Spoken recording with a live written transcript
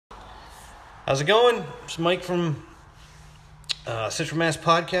How's it going? It's Mike from Central Mass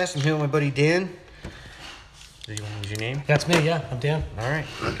Podcast. I'm here with my buddy Dan. Do you want to use your name? That's me, yeah. I'm Dan. All right,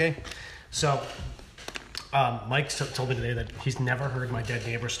 okay. So, Mike told me today that he's never heard my dead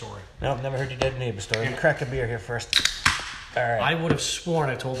neighbor story. No, never heard your dead neighbor story. Let me crack a beer here first. All right. I would have sworn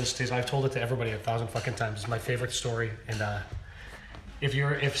I told this to I've told it to everybody 1,000 fucking times. It's my favorite story. And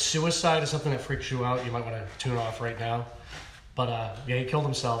if suicide is something that freaks you out, you might want to tune off right now. But yeah, he killed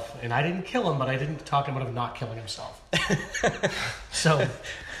himself, and I didn't kill him, but I didn't talk him out of not killing himself. So,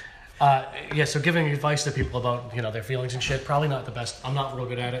 so giving advice to people about their feelings and shit, probably not the best. I'm not real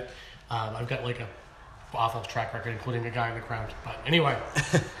good at it. I've got like a awful track record, including a guy in the crowd. But anyway,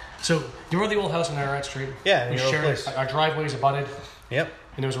 so you remember the old house on Ararat Street? Yeah, we shared our driveways abutted. Yep.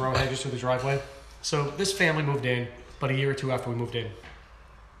 And there was a row of hedges through the driveway. So this family moved in, about a year or two after we moved in.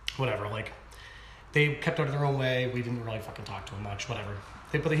 Whatever, like. They kept out of their own way. We didn't really fucking talk to him much, whatever.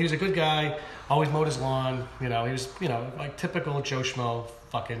 But he was a good guy, always mowed his lawn. He was, like typical Joe Schmo,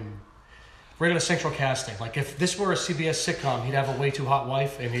 fucking regular Central casting. Like if this were a CBS sitcom, he'd have a way too hot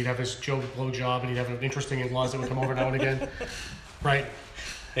wife, and he'd have his Joe blow job, and he'd have an interesting in-laws that would come over now and again. Right?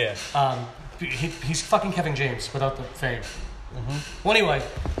 Yeah. He's fucking Kevin James without the fame. Mm-hmm. Well, anyway,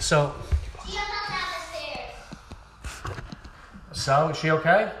 so. So, is she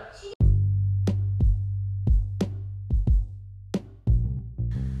okay?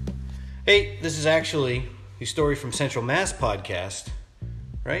 Hey, this is actually the Story from Central Mass podcast,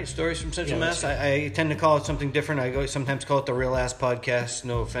 right? Stories from Central Mass. I tend to call it something different. I sometimes call it the Real Ass Podcast.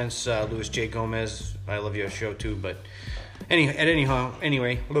 No offense, Louis J. Gomez. I love your show too, but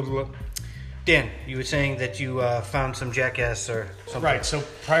anyway, blah, blah, blah. Dan, you were saying that you found some jackass or something. Right, so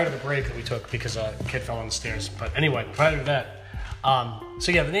prior to the break that we took, because a kid fell on the stairs, but anyway, prior to that,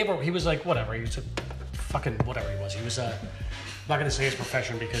 the neighbor, he was like, whatever, he was fucking whatever he was. He was, I'm not going to say his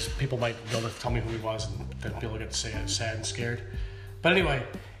profession because people might be able to tell me who he was and then people get sad and scared. But anyway,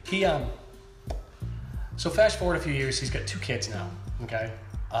 so fast forward a few years, he's got 2 kids now, okay?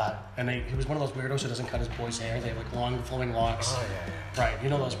 And he was one of those weirdos who doesn't cut his boys' hair. They have like long flowing locks. Oh, yeah. Right, you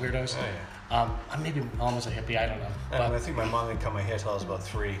know those weirdos? Oh, yeah. Maybe mom was a hippie, I don't know. But, I think my mom didn't cut my hair till I was about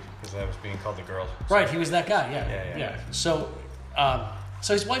 3 because I was being called the girl. So. Right, he was that guy, yeah. So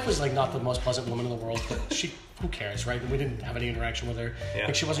his wife was like not the most pleasant woman in the world, but who cares, right? We didn't have any interaction with her. Yeah.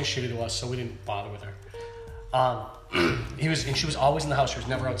 Like she wasn't shitty to us, so we didn't bother with her. She was always in the house. She was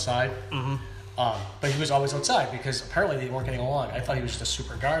never outside. Mm-hmm. But he was always outside because apparently they weren't getting along. I thought he was just a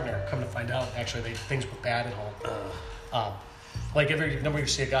super gardener. Come to find out, actually, things were bad at home. Like every number you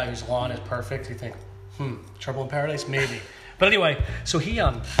see a guy whose lawn is perfect, you think, trouble in paradise, maybe. But anyway, so he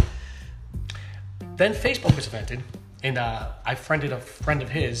then Facebook was invented. And I friended a friend of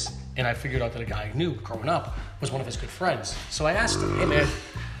his, and I figured out that a guy I knew growing up was one of his good friends. So I asked him, hey man,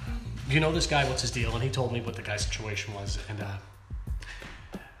 you know this guy, what's his deal? And he told me what the guy's situation was. And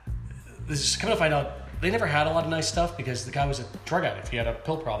this is coming to find out, they never had a lot of nice stuff because the guy was a drug addict. He had a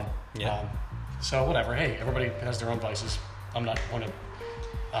pill problem. Yeah. So whatever, hey, everybody has their own vices. I'm not going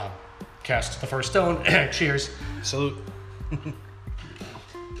to cast the first stone. Cheers. Salute.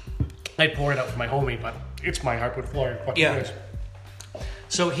 I pour it out for my homie, but it's my hardwood floor. Yeah.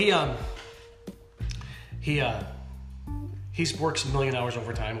 So he works a million hours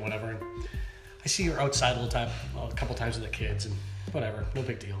overtime or whatever. And I see her outside a couple times with the kids and whatever, no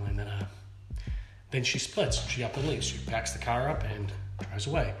big deal. And then she splits. She up and leaves. She packs the car up and drives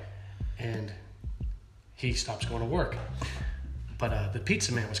away. And he stops going to work. But the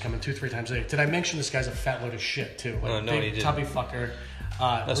pizza man was coming 2-3 times a day. Did I mention this guy's a fat load of shit too? Like, no, he didn't. Tubby fucker.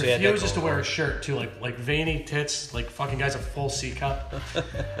 Refuses to wear a shirt too, like veiny tits, like fucking guy's a full C cup.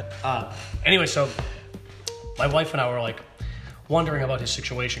 Anyway, so my wife and I were like wondering about his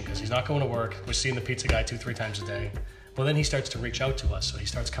situation because he's not going to work. We're seeing the pizza guy 2-3 times a day. Well, then he starts to reach out to us, so he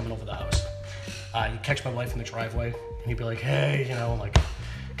starts coming over the house. He'd catch my wife in the driveway, and he'd be like, hey, like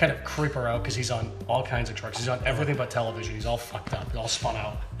kind of creep her out because he's on all kinds of drugs. He's on everything but television. He's all fucked up, all spun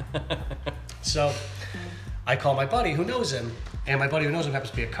out. So I call my buddy who knows him, and my buddy who knows him happens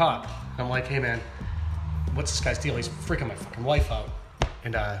to be a cop. I'm like, hey man, what's this guy's deal? He's freaking my fucking wife out.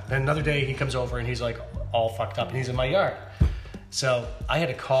 And then another day he comes over and he's like all fucked up and he's in my yard. So I had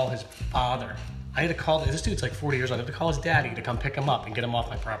to call his father. This dude's like 40 years old. I had to call his daddy to come pick him up and get him off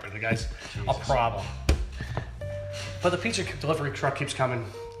my property. The guy's a problem. But the pizza delivery truck keeps coming.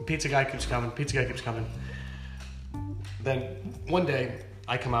 The pizza guy keeps coming. Then one day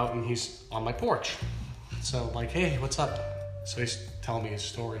I come out and he's on my porch. So I'm like, hey, what's up? So he's telling me his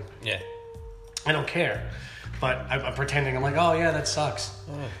story. Yeah. I don't care. But I'm pretending. I'm like, oh, yeah, that sucks.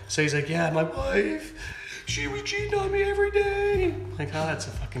 Oh. So he's like, yeah, my wife, she was cheating on me every day. Like, oh, that's a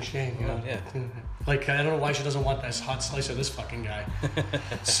fucking shame. You know? Yeah. Like, I don't know why she doesn't want this hot slice of this fucking guy.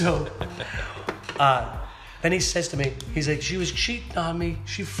 So, then he says to me, he's like, she was cheating on me.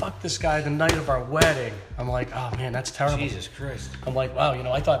 She fucked this guy the night of our wedding. I'm like, oh man, that's terrible. Jesus Christ. I'm like, wow, you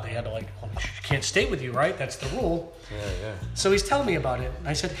know, I thought they had to like, well, she can't stay with you, right? That's the rule. Yeah. So he's telling me about it. And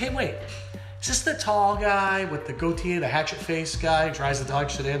I said, hey, wait, is this the tall guy with the goatee, the hatchet face guy, drives the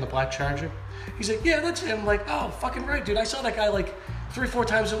Dodge sedan, the black Charger? He's like, yeah, that's him. I'm like, oh, fucking right, dude. I saw that guy like 3-4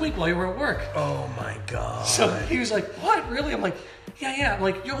 times a week while you were at work. Oh my God. So he was like, what, really? I'm like, yeah. I'm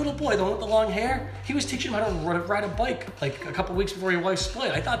like, your little boy, the one with the long hair, he was teaching him how to ride a bike like a couple weeks before your wife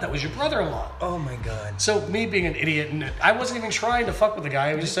split. I thought that was your brother-in-law. Oh my God. So me being an idiot, and I wasn't even trying to fuck with the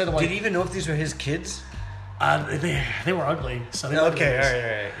guy. I just said, like, did he even know if these were his kids? They were ugly. So they okay, all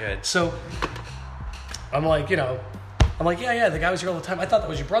right, good. So I'm like, you know, yeah, the guy was here all the time. I thought that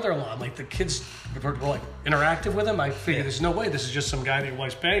was your brother-in-law. I'm like, the kids were like interactive with him. I figured there's no way this is just some guy that your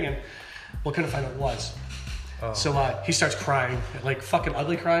wife's banging. Well, couldn't find out it was. Oh. So he starts crying, like fucking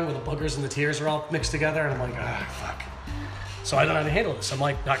ugly crying, where the boogers and the tears are all mixed together. And I'm like, fuck. So I don't know how to handle this. I'm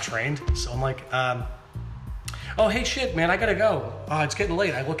like, not trained. So I'm like, oh, hey, shit, man, I gotta go. It's getting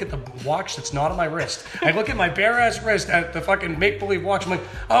late. I look at the watch that's not on my wrist. I look at my bare-ass wrist at the fucking make-believe watch. I'm like,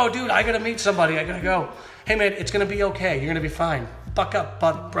 oh, dude, I gotta meet somebody. I gotta go. Hey, man, it's gonna be okay. You're gonna be fine. Buck up,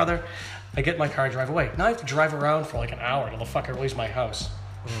 brother. I get in my car and drive away. Now I have to drive around for like an hour till the fucker leaves my house.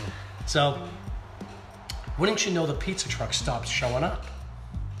 So, wouldn't you know, the pizza truck stops showing up.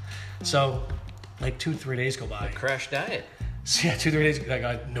 So, like 2-3 days go by. A crash diet. So yeah, 2-3 days, I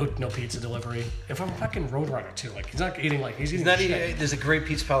got no pizza delivery. If I'm a fucking Roadrunner too, like he's not eating like he's eating. There's a great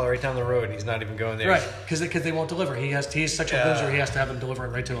pizza parlor right down the road, and he's not even going there. Right, because they won't deliver. He's such a loser. He has to have them deliver it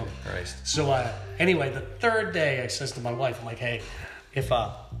right to him. Right. So anyway, the third day, I says to my wife, I'm like, hey, if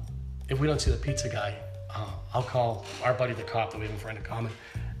we don't see the pizza guy, I'll call our buddy the cop that we have a friend in common,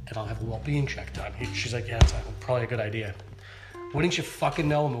 and I'll have a well-being check done. She's like, yeah, it's probably a good idea. Wouldn't you fucking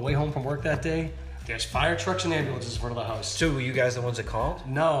know, on the way home from work that day, there's fire trucks and ambulances in front of the house. So were you guys the ones that called?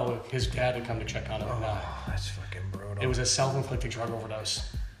 No, his dad had come to check on him. Oh, that's fucking brutal. It was a self-inflicted drug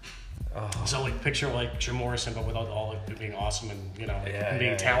overdose. Oh. So like picture like Jim Morrison, but without all of being awesome and and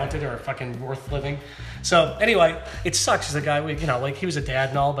being talented or fucking worth living. So anyway, it sucks as a guy. Like he was a dad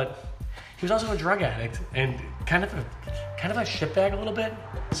and all, but he was also a drug addict and kind of a shitbag a little bit.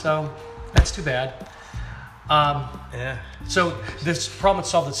 So that's too bad. So this problem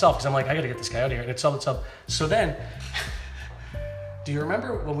solved itself because I'm like, I got to get this guy out of here, and it solved itself. So then, do you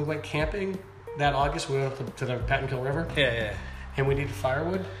remember when we went camping that August? We went up to the Patton Kill River. Yeah. And we needed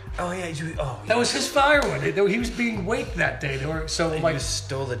firewood. Oh yeah, that was his firewood. He was being waked that day. They just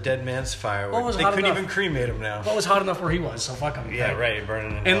stole the dead man's firewood. They couldn't even cremate him now. Well, it was hot enough where he was, so fuck him. Yeah, right,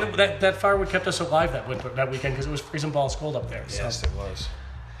 burning. And that firewood kept us alive that weekend because it was freezing balls cold up there. So. Yes, it was.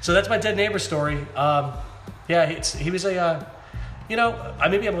 So that's my dead neighbor story. He was maybe I'm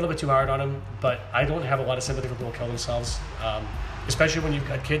a little bit too hard on him, but I don't have a lot of sympathy for people who kill themselves. Especially when you've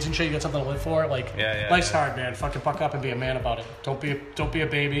got kids and shit, you got something to live for. Like, life's hard, man. Fucking buck up and be a man about it. Don't be a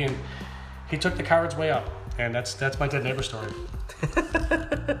baby. And he took the coward's way up, and that's my dead neighbor story.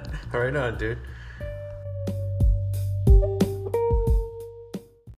 Right on, dude.